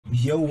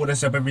Yo, what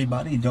is up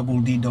everybody?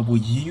 Double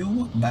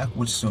back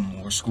with some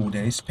more school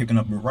days, picking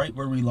up right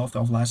where we left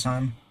off last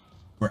time.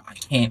 Where I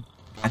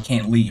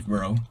can't leave,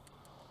 bro.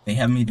 They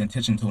have me in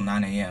detention until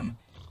 9 a.m.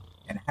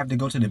 and I have to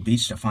go to the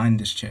beach to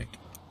find this chick.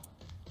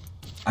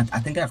 I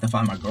think I have to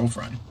find my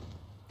girlfriend,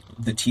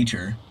 the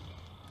teacher,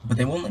 but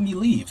they won't let me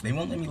leave. They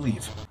won't let me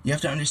leave. You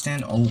have to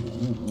understand.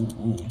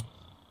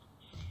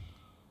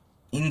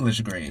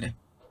 English grade.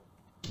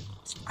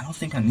 I don't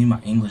think I need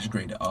my English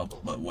grade up,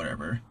 but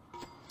whatever.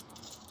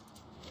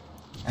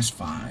 That's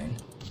fine.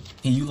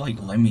 Can you, like,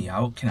 let me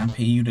out? Can I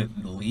pay you to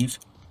leave?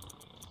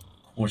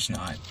 Of course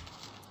not.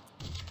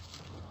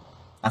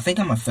 I think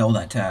I'm gonna fail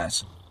that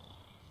task.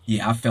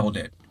 Yeah, I failed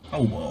it.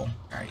 Oh, well.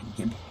 Alright,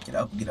 get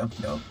up.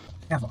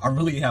 I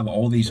really have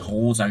all these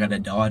holes I gotta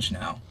dodge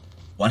now.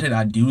 Why did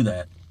I do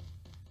that?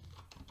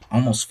 I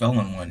almost fell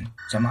in one.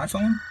 Is that my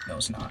phone? No,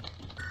 it's not.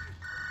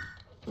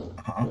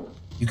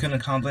 You couldn't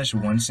accomplish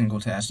one single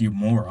task, you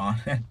moron.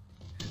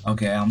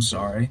 Okay, I'm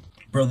sorry.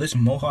 Bro, this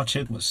Mohawk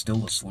chick was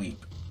still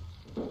asleep.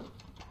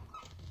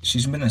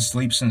 She's been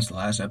asleep since the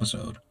last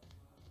episode.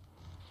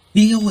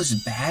 Theo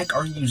is back?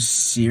 Are you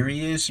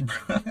serious,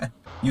 bro?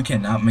 You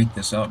cannot make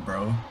this up,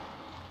 bro.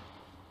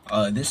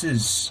 This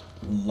is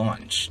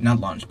lunch. Not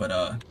lunch, but,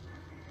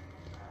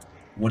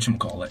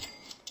 whatchamacallit.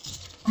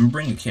 I'm gonna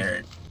bring a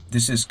carrot.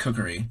 This is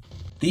cookery.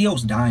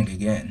 Theo's dying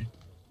again.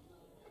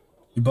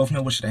 You both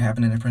know what should have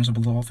happened in the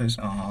principal's office?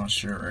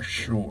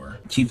 Sure.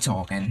 Keep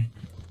talking.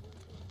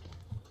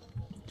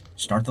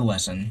 Start the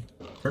lesson.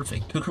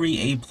 Perfect. Cookery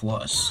A+.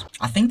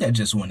 I think that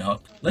just went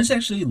up. Let's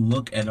actually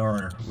look at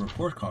our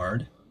report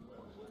card.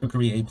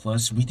 Cookery A+.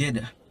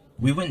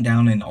 We went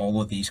down in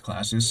all of these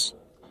classes.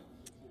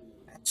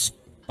 That's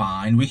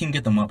fine. We can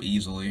get them up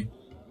easily.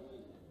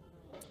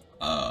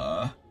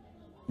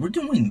 We're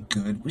doing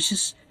good. Which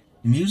is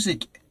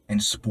music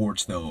and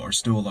sports though are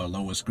still our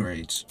lowest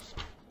grades.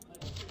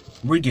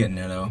 We're getting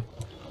there though.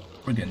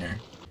 We're getting there.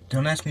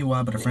 Don't ask me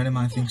why, but a friend of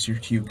mine thinks you're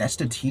cute. That's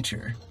the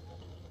teacher.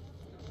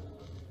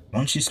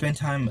 Once you spend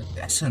time,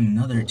 that's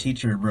another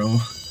teacher, bro.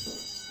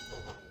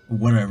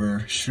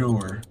 Whatever,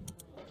 sure.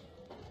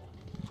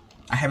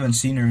 I haven't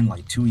seen her in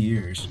like 2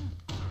 years.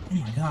 Oh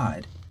my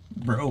god.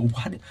 Bro,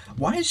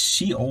 why is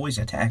she always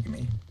attacking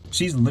me?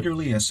 She's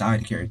literally a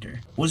side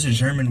character. What's the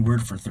German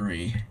word for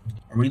 3?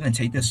 Are we gonna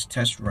take this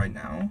test right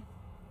now?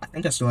 I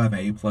think I still have an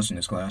A+ in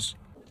this class.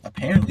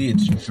 Apparently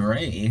it's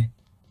Dre.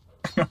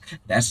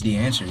 That's the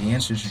answer. The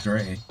answer is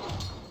Dre.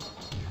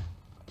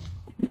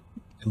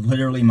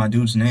 Literally my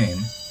dude's name.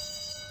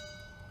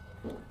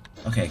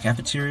 Okay,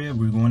 cafeteria,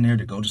 we're going there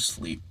to go to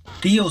sleep.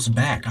 Theo's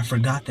back, I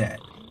forgot that.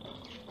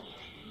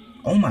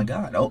 Oh my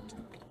god, oh,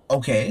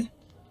 okay.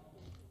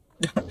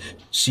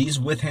 She's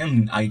with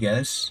him, I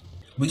guess.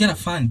 We gotta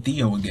find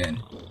Theo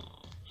again.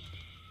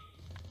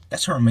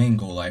 That's our main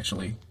goal,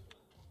 actually.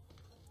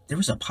 There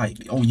was a pipe.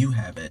 Oh, you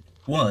have it.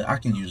 Well, I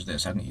can use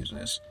this,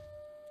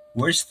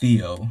 Where's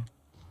Theo?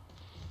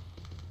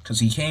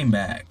 Because he came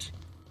back.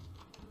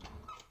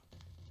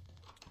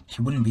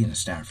 He wouldn't be in the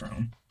staff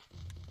room.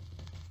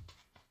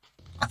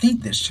 I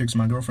think this chick's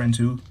my girlfriend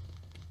too.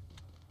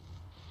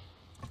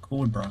 I'm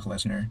cool with Brock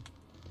Lesnar.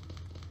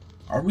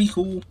 Are we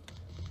cool?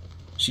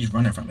 She's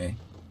running from me.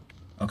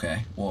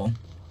 Okay, well,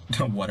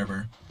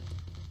 whatever.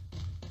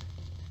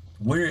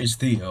 Where is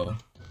Theo?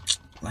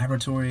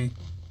 Laboratory.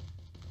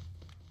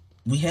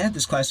 We had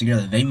this class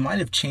together. They might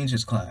have changed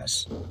this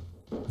class.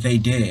 They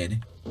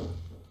did.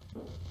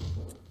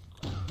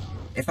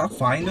 If I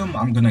find him,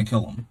 I'm gonna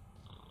kill him.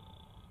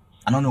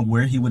 I don't know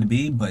where he would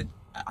be, but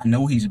I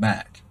know he's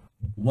back.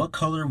 What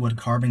color would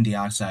carbon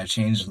dioxide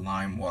change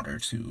lime water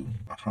to?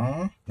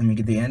 Let me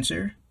get the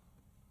answer.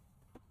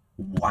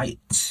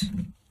 White.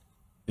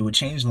 It would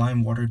change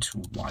lime water to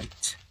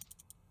white.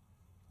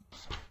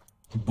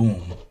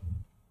 Boom.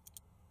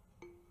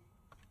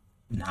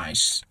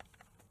 Nice.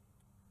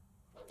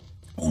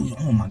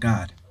 Oh my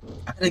god.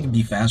 I gotta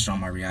be faster on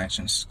my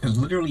reactions, because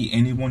literally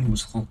anyone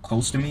who's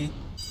close to me,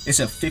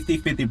 it's a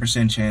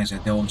 50-50% chance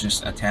that they'll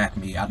just attack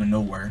me out of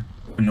nowhere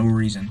for no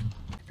reason.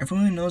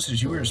 Everyone knows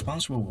that you were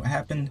responsible. What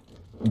happened?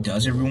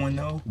 Does everyone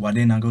know? Why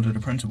didn't I go to the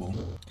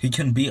principal? He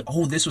couldn't be.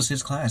 Oh, this was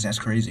his class. That's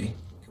crazy.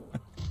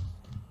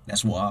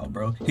 That's wild,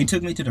 bro. He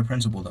took me to the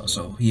principal, though,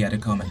 so he had to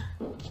come in.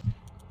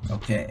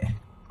 Okay.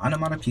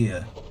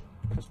 Onomatopoeia.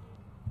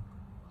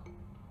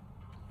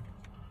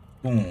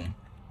 Boom.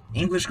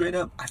 English grade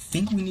up. I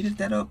think we needed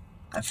that up.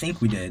 I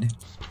think we did.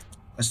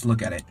 Let's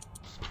look at it.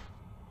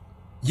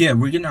 Yeah,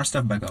 we're getting our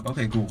stuff back up.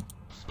 Okay, cool.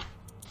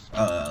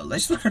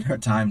 Let's look at our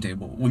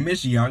timetable. We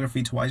missed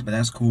geography twice, but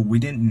that's cool. We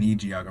didn't need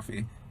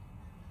geography.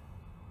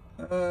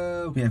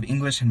 We have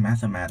English and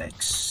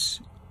mathematics.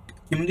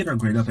 Can we get our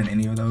grade up in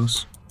any of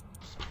those?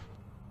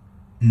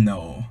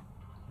 No.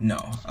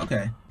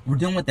 Okay. We're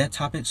done with that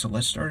topic, so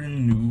let's start a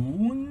new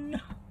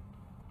one.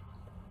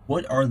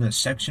 What are the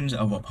sections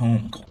of a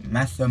poem called?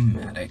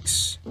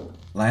 Mathematics.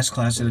 Last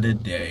class of the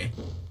day.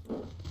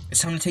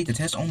 It's time to take the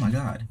test. Oh my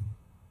god.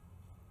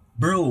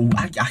 Bro,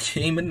 I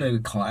came into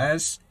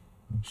class.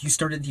 He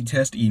started the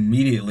test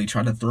immediately,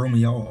 tried to throw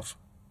me off.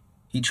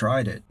 He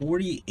tried it.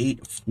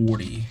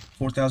 4840.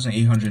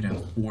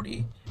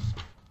 4,840.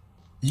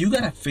 You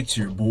gotta fix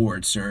your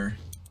board, sir.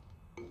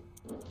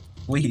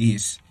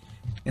 Please.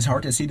 It's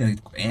hard to see the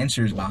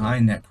answers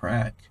behind that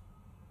crack.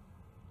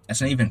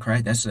 That's not even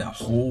crack, that's a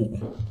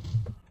hole.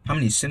 How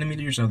many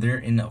centimeters are there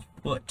in a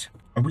foot?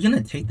 Are we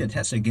gonna take the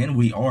test again?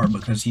 We are,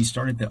 because he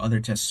started the other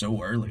test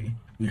so early.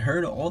 We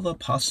heard all the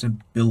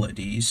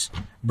possibilities.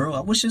 Bro, I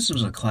wish this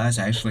was a class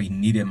I actually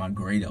needed my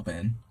grade up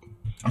in.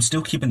 I'm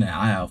still keeping an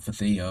eye out for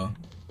Theo.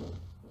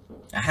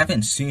 I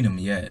haven't seen him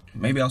yet.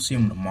 Maybe I'll see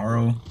him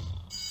tomorrow.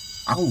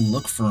 I'll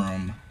look for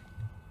him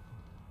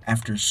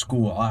after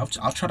school. I'll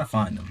try to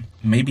find him.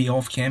 Maybe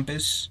off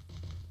campus.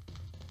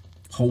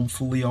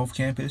 Hopefully off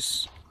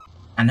campus.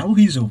 I know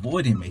he's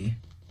avoiding me.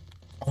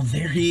 Oh,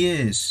 there he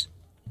is.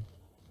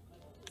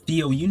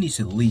 Theo, you need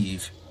to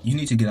leave. You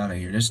need to get out of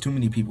here. There's too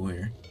many people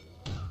here.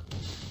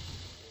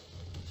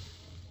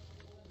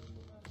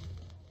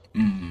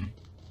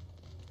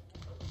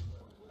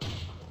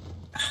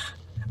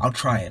 I'll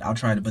try it,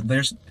 but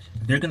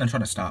they're gonna try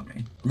to stop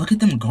me. Look at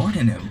them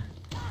guarding him.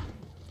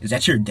 Is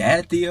that your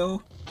dad,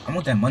 Theo? I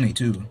want that money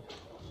too.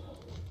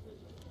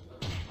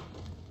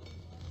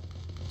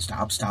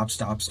 Stop, sir.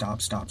 Stop,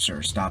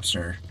 sir.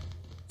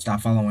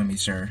 Stop following me,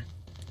 sir.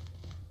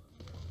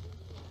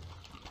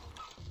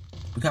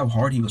 Look how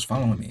hard he was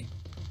following me.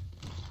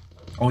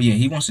 Oh yeah,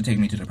 he wants to take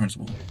me to the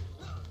principal.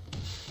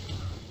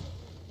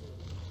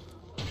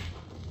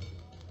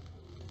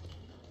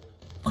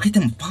 Look at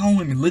them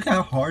following me. Look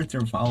how hard they're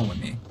following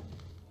me.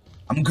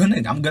 I'm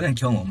gonna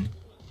kill him.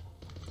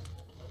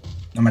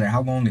 No matter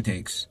how long it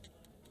takes.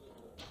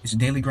 Is the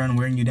daily grind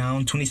wearing you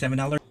down?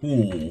 $27?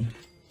 Ooh.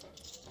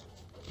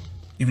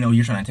 Even though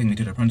you're trying to take me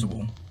to the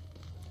principal.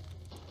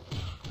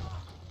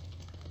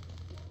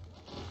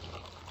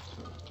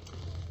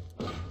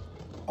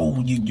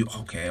 Oh, you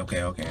okay.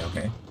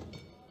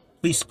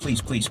 Please.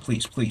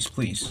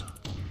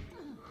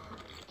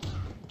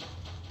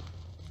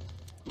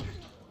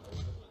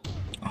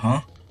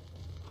 Uh-huh.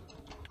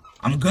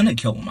 I'm gonna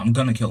kill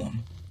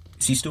him.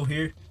 Is he still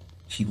here?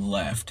 He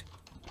left.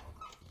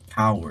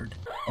 Coward.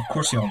 Of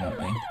course y'all want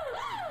me.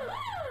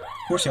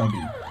 Of course y'all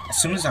do.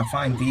 As soon as I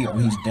find Theo,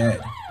 he's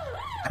dead.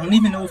 I don't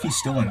even know if he's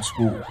still in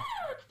school.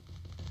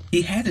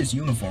 He had his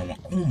uniform on.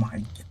 Oh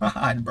my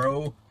god,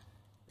 bro.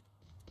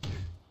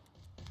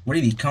 Where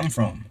did he come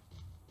from?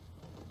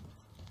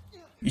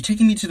 You're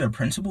taking me to the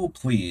principal?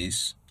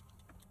 Please.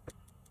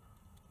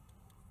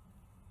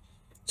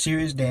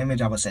 Serious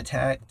damage. I was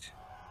attacked.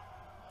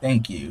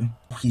 Thank you.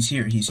 He's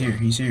here.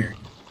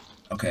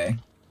 Okay.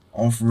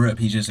 Off rip,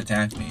 he just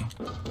attacked me.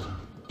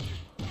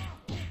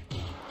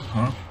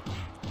 Huh?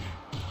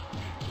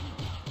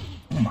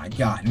 Oh my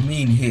god,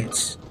 mean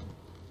hits.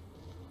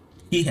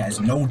 He has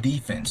no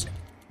defense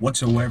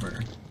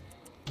whatsoever.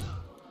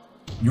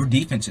 Your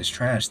defense is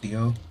trash,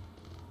 Theo.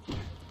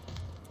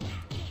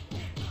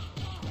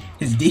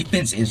 His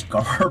defense is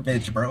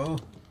garbage, bro.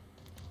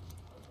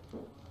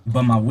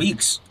 But my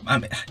weaks,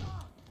 my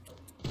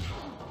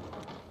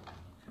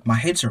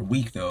hits are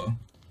weak though.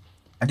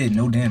 I did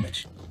no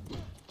damage.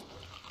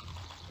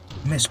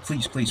 Miss,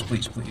 please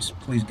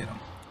get him.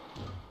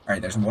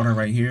 Alright, there's water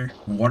right here.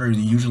 Water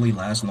usually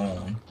lasts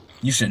long.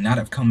 You should not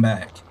have come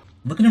back.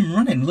 Look at him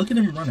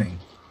running.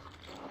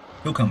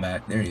 He'll come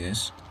back. There he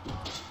is.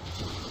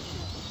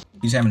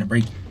 He's having a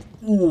break.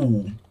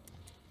 Ooh.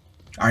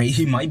 Alright,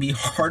 he might be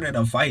harder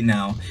to fight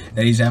now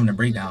that he's having a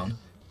breakdown.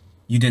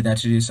 You did that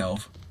to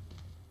yourself.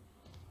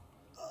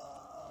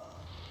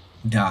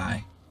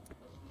 Die.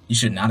 You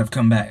should not have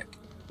come back.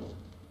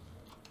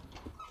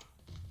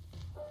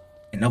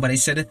 And nobody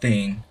said a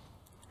thing.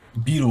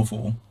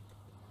 Beautiful.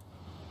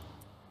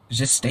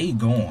 Just stay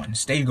going.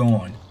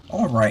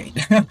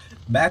 Alright.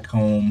 Back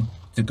home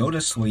to go to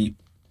sleep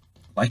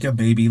like a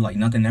baby, like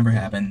nothing ever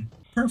happened.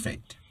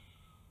 Perfect.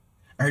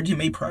 I heard you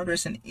made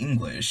progress in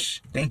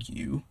English. Thank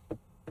you.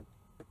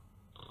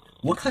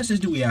 What classes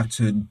do we have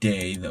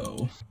today,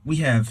 though? We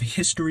have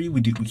history.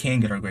 We can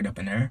get our grade up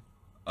in there.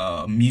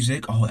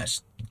 Music. Oh,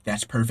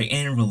 that's perfect.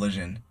 And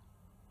religion.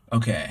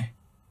 Okay.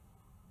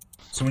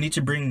 So we need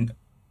to bring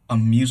a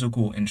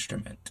musical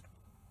instrument.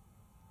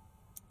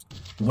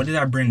 What did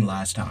I bring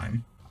last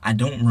time? I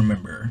don't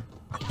remember.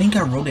 I think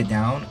I wrote it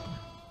down.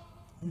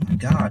 Oh my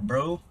god,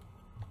 bro.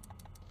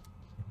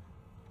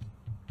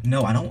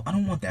 No, I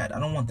don't want that.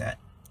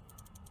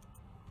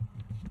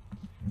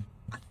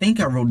 I think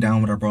I wrote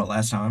down what I brought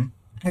last time.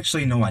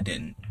 Actually, no, I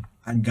didn't.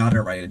 I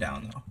gotta write it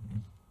down,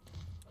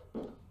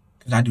 though.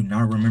 Because I do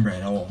not remember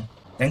at all.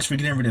 Thanks for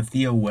getting rid of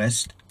Theo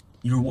West.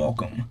 You're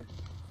welcome.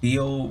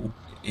 Theo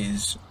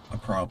is a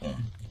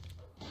problem.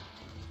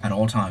 At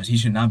all times. He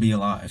should not be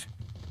alive.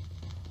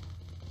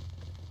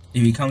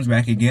 If he comes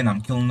back again,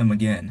 I'm killing him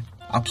again.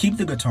 I'll keep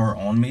the guitar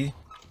on me.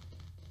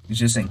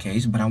 Just in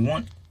case. But I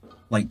want,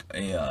 like,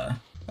 a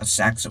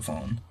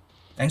saxophone.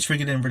 Thanks for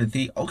getting rid of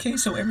Theo. Okay,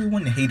 so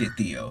everyone hated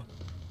Theo.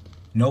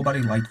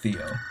 Nobody liked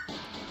Theo.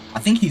 I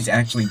think he's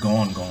actually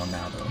gone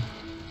now, though.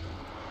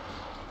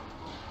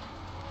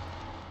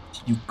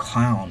 You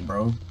clown,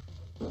 bro.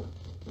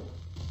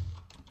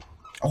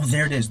 Oh,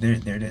 there it is. There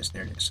it is.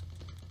 There it is.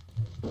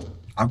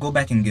 I'll go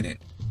back and get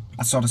it.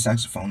 I saw the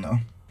saxophone though.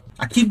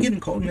 I keep getting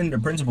called in the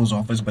principal's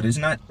office, but it's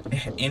not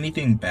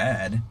anything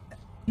bad.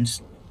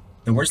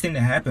 The worst thing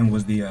that happened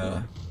was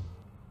the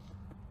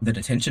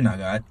detention I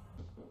got.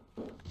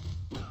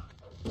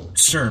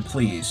 Sir,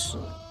 please.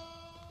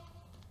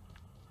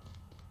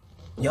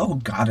 Y'all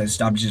gotta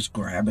stop just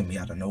grabbing me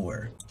out of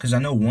nowhere. Cause I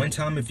know one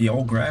time if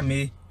y'all grab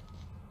me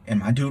and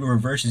my dude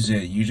reverses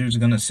it, you're just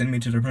gonna send me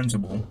to the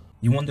principal.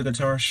 You want the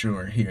guitar?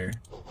 Sure, here.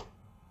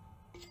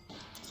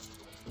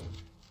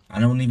 I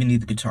don't even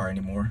need the guitar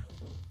anymore.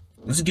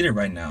 Let's get it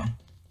right now.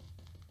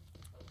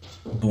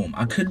 Boom.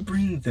 I could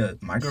bring the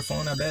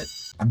microphone, I bet.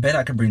 I bet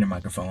I could bring the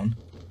microphone.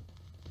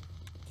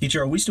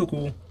 Teacher, are we still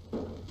cool?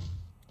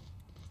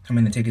 Come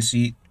in and take a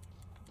seat.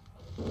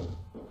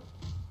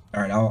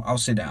 Alright, I'll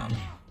sit down.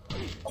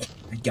 Oh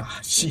my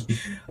gosh.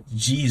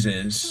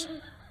 Jesus.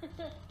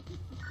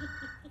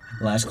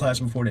 Last class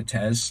before the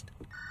test.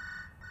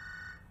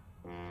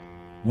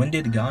 When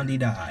did Gandhi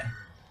die?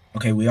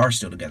 Okay, we are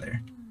still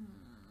together.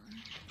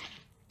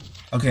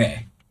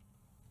 Okay.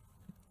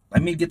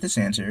 Let me get this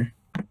answer.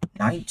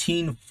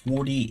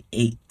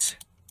 1948.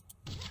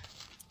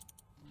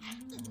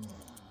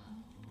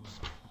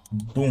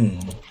 Boom.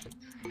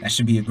 That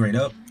should be a grade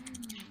up.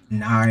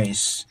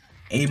 Nice.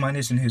 A-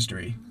 in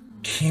history.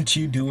 Can't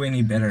you do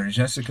any better?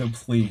 Jessica,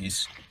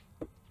 please.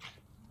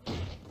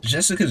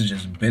 Jessica's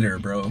just bitter,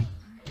 bro.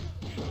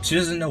 She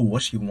doesn't know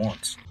what she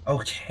wants.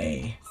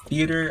 Okay.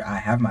 Theater, I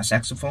have my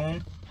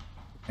saxophone.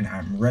 And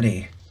I'm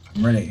ready.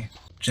 I'm ready.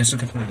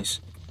 Jessica, please.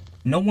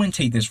 No one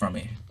take this from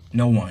me.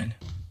 No one.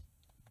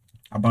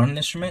 I bought an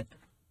instrument.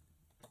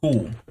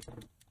 Cool.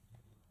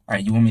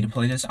 Alright, you want me to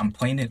play this? I'm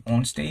playing it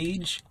on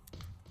stage.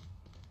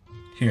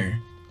 Here.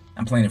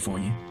 I'm playing it for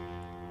you.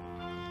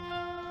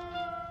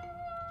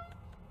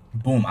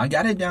 Boom. I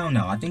got it down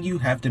now. I think you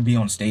have to be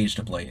on stage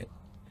to play it.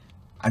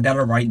 I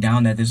gotta write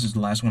down that this is the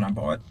last one I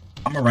bought.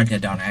 I'm gonna write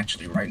that down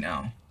actually right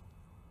now.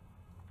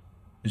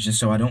 It's just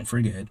so I don't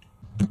forget.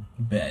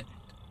 Bet.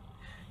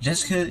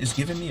 Jessica is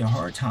giving me a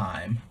hard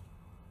time.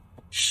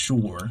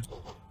 Sure.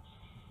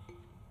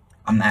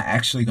 I'm not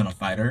actually gonna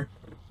fight her.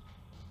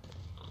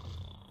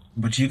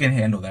 But you can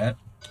handle that.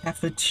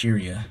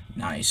 Cafeteria.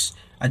 Nice.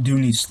 I do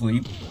need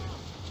sleep.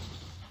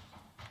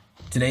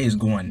 Today is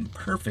going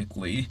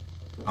perfectly.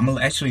 I'm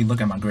gonna actually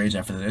look at my grades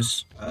after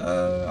this.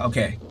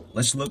 Okay.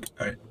 Let's look.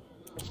 Alright.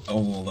 Oh,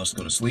 well, let's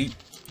go to sleep.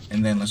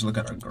 And then let's look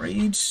at our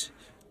grades.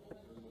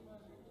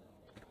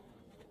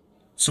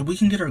 So we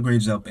can get our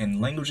grades up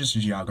in languages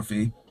and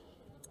geography.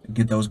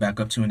 Get those back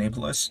up to an A+.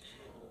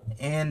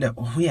 And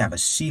we have a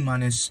C-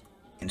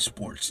 in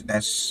sports.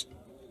 That's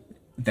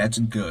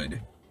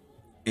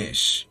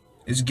good-ish.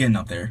 It's getting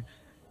up there.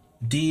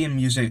 D in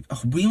music.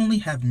 Oh, we only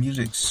have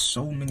music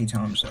so many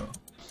times though.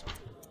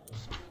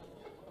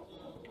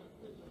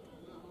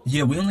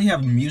 Yeah, we only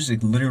have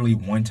music literally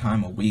one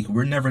time a week.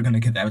 We're never gonna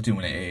get that to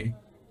an A.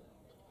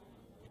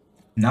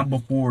 Not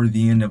before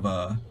the end of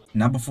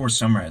not before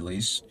summer at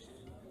least.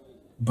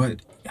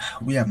 But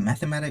we have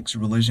mathematics,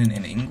 religion,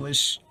 and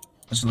English.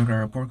 Let's look at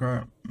our report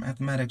card.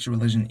 Mathematics,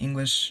 religion,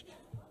 English.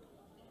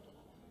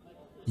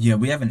 Yeah,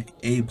 we have an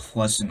A+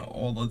 in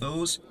all of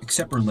those,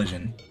 except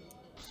religion.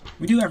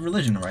 We do have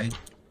religion, right?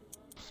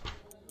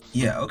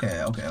 Yeah,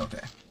 okay.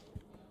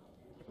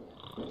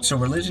 So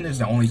religion is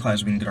the only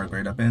class we can get our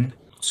grade up in.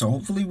 So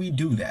hopefully we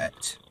do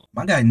that.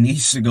 My guy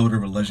needs to go to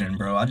religion,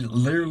 bro. I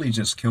literally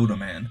just killed a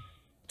man.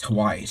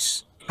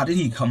 Twice. How did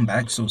he come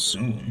back so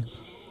soon?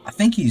 I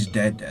think he's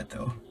dead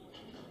though.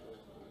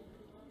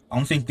 I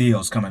don't think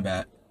Theo's coming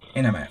back.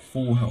 And I'm at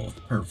full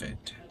health.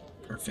 Perfect.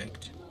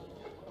 Perfect.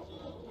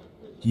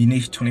 You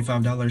need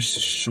 $25?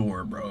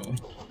 Sure, bro.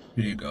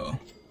 Here you go.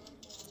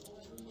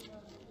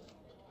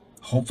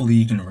 Hopefully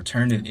you can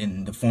return it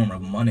in the form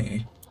of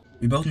money.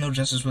 We both know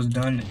justice was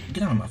done.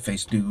 Get out of my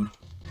face, dude.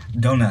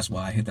 Don't ask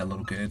why I hit that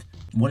little kid.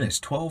 What is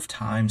 12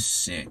 times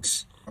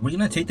 6? Are we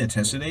gonna take the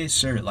test today?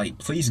 Sir, like,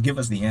 please give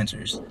us the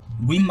answers.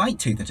 We might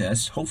take the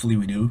test. Hopefully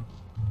we do.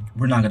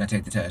 We're not gonna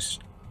take the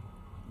test.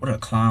 What a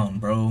clown,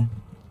 bro.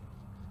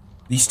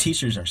 These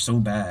teachers are so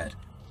bad.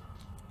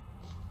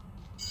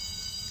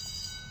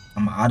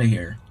 I'm out of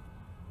here.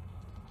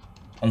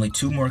 Only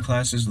 2 more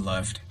classes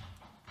left.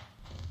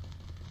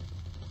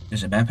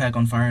 There's a backpack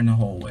on fire in the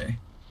hallway.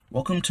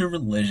 Welcome to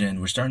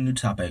religion. We're starting a new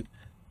topic.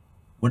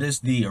 What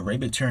is the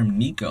Arabic term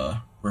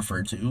Nika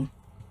referred to?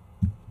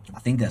 I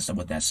think that's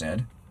what that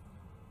said.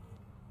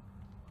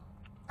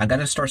 I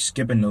gotta start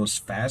skipping those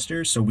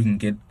faster so we can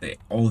get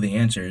all the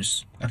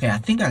answers. Okay, I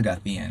think I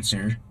got the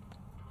answer.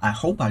 I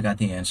hope I got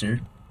the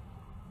answer.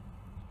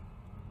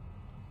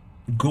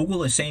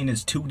 Google is saying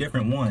it's 2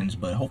 different ones,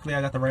 but hopefully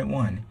I got the right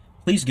one.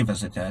 Please give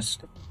us a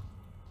test.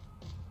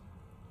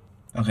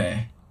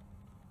 Okay.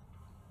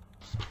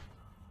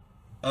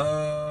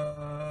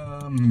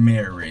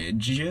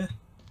 Marriage.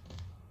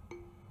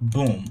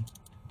 Boom.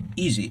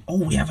 Easy.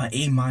 Oh, we have an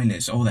A-.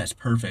 Oh, that's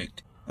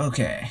perfect.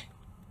 Okay.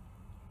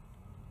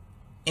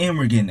 And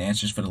we're getting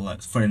answers for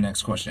the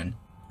next question.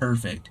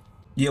 Perfect.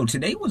 Yo,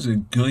 today was a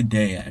good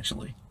day,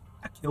 actually.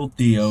 I Killed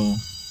Theo.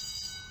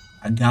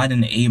 I got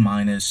an A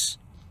minus.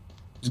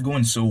 It's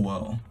going so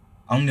well.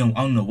 I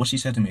don't know what she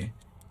said to me.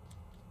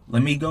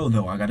 Let me go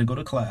though. I gotta go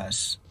to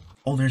class.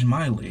 Oh, there's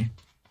Miley.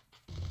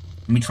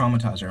 Let me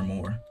traumatize her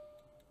more.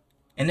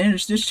 And then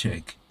there's this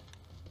chick.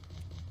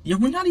 Yeah,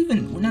 we're not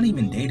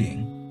even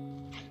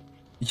dating.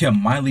 Yeah,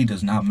 Miley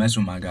does not mess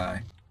with my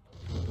guy.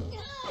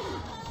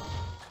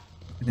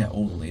 Look at that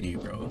old lady,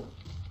 bro.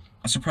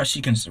 I'm surprised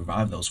she can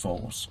survive those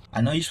falls.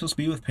 I know you're supposed to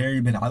be with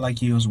Perry, but I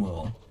like you as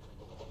well.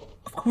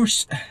 Of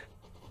course.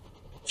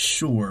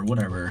 Sure,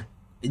 whatever.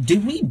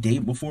 Did we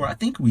date before? I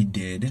think we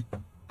did.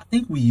 I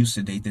think we used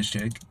to date this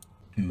chick.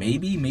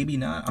 Maybe, maybe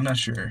not. I'm not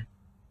sure.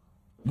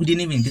 We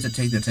didn't even get to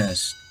take the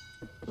test.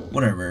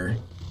 Whatever.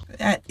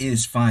 That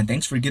is fine.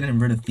 Thanks for getting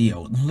rid of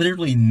Theo.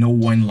 Literally no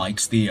one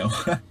likes Theo.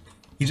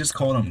 He just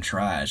called him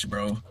trash,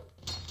 bro.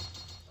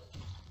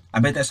 I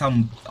bet that's how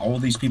all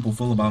these people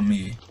feel about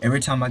me. Every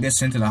time I get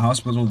sent to the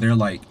hospital, they're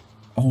like,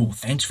 oh,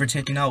 thanks for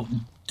taking out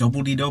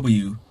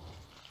Doubledwyt.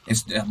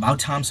 It's about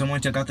time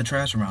someone took out the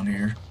trash around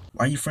here.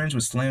 Why are you friends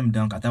with Slam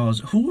Dunk? I thought it was...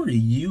 Who are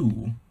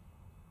you?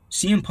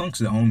 CM Punk's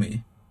the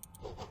homie.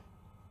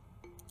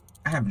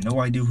 I have no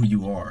idea who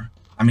you are.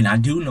 I mean, I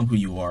do know who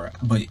you are,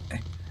 but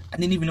I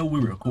didn't even know we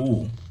were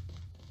cool.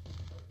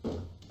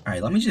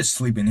 Alright, let me just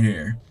sleep in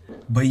here.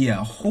 But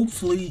yeah,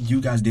 hopefully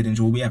you guys did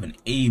enjoy. We have an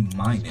A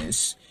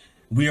minus.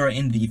 We are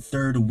in the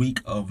 3rd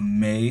week of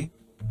May.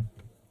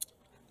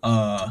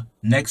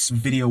 Next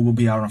video will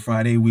be out on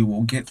Friday. We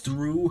will get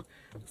through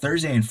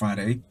Thursday and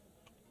Friday.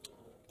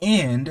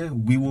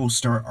 And we will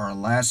start our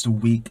last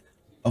week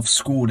of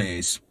school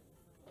days.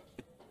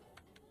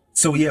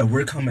 So yeah,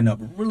 we're coming up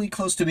really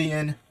close to the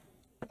end.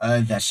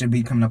 That should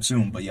be coming up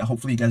soon. But yeah,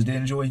 hopefully you guys did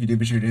enjoy. If you did,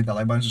 be sure to hit that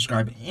like button,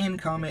 subscribe, and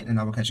comment. And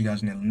I will catch you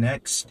guys in the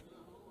next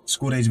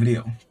school days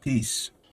video. Peace.